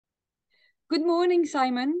Good morning,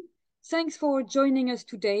 Simon. Thanks for joining us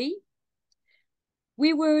today.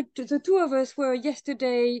 The two of us were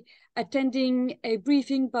yesterday attending a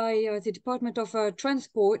briefing by the Department of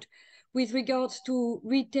Transport with regards to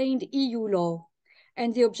retained EU law.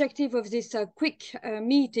 And the objective of this quick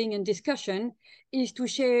meeting and discussion is to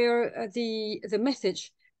share the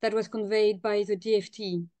message that was conveyed by the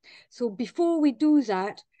DfT. So before we do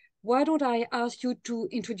that, why don't I ask you to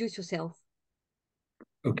introduce yourself?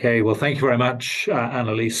 Okay, well, thank you very much,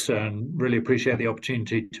 Anne-Lise, and really appreciate the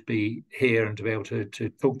opportunity to be here and to be able to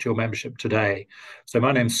talk to your membership today. So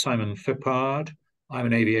my name's Simon Phippard. I'm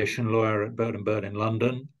an aviation lawyer at Bird&Bird in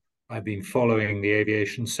London. I've been following the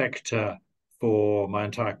aviation sector for my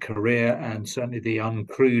entire career, and certainly the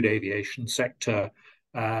uncrewed aviation sector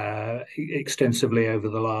extensively over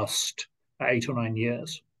the last 8 or 9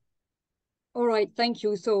 years. All right, thank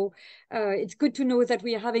you. So it's good to know that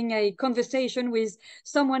we are having a conversation with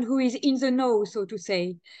someone who is in the know, so to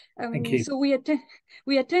say. Thank you. So we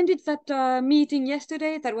attended that meeting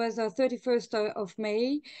yesterday. That was 31st of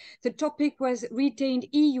May. The topic was retained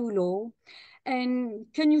EU law. And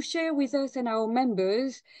can you share with us and our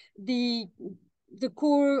members the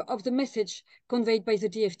core of the message conveyed by the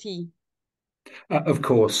DfT? Of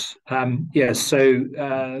course. Yes, so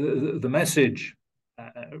the message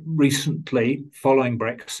recently, following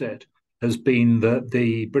Brexit, has been that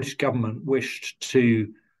the British government wished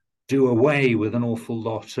to do away with an awful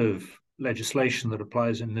lot of legislation that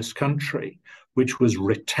applies in this country, which was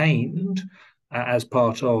retained as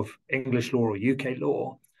part of English law or UK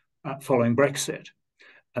law following Brexit.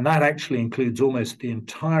 And that actually includes almost the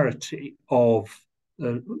entirety of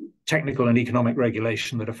the technical and economic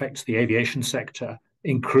regulation that affects the aviation sector,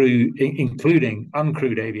 including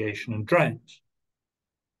uncrewed aviation and drones.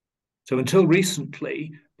 So until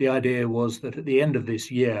recently, the idea was that at the end of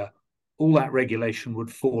this year, all that regulation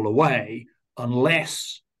would fall away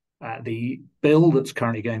unless the bill that's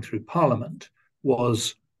currently going through Parliament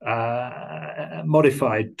was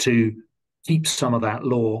modified to keep some of that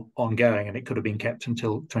law ongoing, and it could have been kept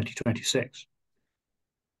until 2026.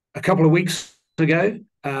 A couple of weeks ago,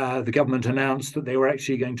 the government announced that they were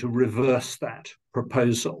actually going to reverse that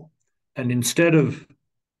proposal. And instead of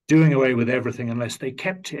doing away with everything unless they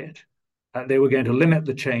kept it, they were going to limit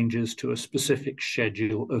the changes to a specific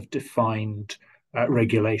schedule of defined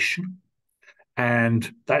regulation. And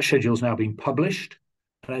that schedule has now been published.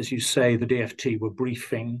 And as you say, the DfT were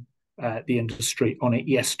briefing the industry on it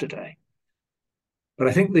yesterday. But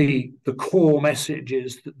I think the core message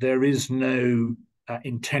is that there is no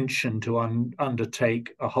intention to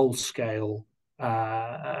undertake a whole-scale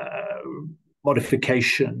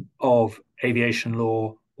modification of aviation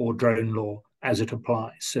law or drone law as it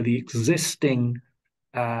applies. So the existing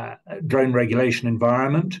drone regulation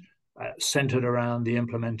environment centered around the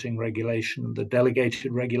implementing regulation, the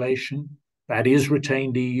delegated regulation, that is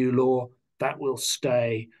retained EU law, that will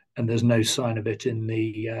stay, and there's no sign of it in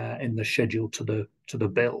the schedule to the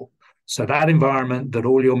bill. So that environment that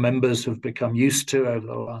all your members have become used to over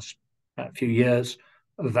the last few years,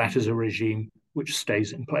 that is a regime which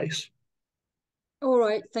stays in place. All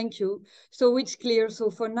right, thank you. So it's clear.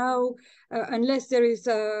 So for now, unless there is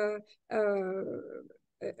a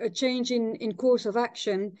change in course of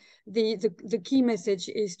action, the key message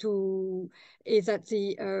is that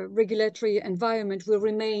the regulatory environment will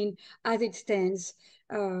remain as it stands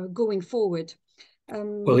going forward.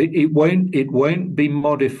 Well, it won't be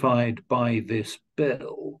modified by this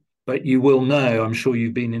bill, but you will know, I'm sure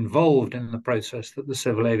you've been involved in the process that the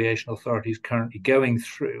Civil Aviation Authority is currently going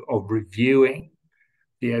through of reviewing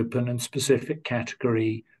the open and specific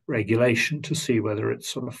category regulation to see whether it's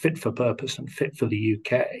sort of fit for purpose and fit for the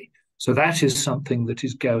UK. So that is something that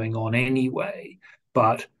is going on anyway,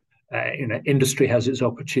 but industry has its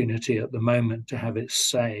opportunity at the moment to have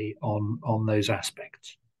its say on those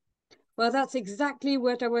aspects. Well, that's exactly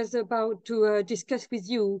what I was about to discuss with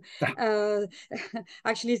you.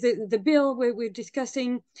 Actually, the bill we're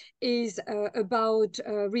discussing is about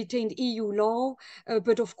retained EU law,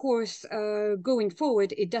 but of course, going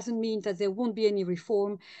forward, it doesn't mean that there won't be any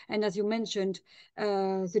reform. And as you mentioned,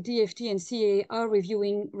 the DfT and CA are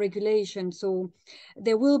reviewing regulation. So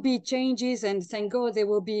there will be changes, and thank God there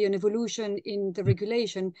will be an evolution in the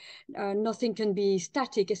regulation. Nothing can be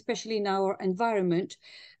static, especially in our environment.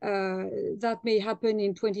 That may happen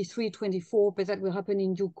in 23, 24, but that will happen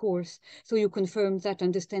in due course. So you confirm that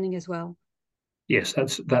understanding as well. Yes,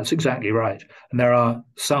 that's exactly right. And there are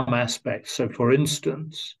some aspects. So for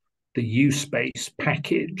instance, the U-Space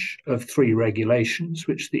package of 3 regulations,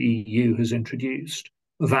 which the EU has introduced,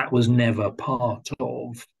 that was never part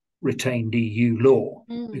of retained EU law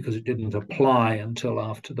because it didn't apply until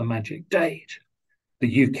after the magic date.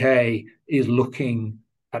 The UK is looking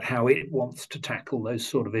at how it wants to tackle those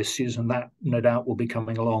sort of issues, and that no doubt will be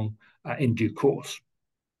coming along in due course.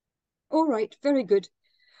 All right, very good.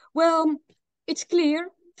 Well, it's clear.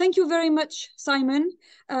 Thank you very much, Simon,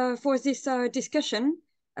 for this discussion.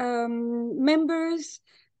 Members,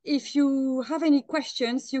 if you have any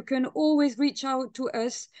questions, you can always reach out to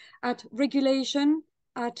us at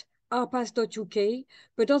regulation@arpas.uk.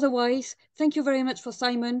 But otherwise, thank you very much for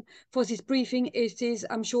Simon for this briefing. It is,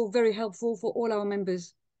 I'm sure, very helpful for all our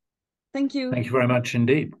members. Thank you. Thank you very much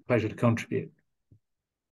indeed. Pleasure to contribute.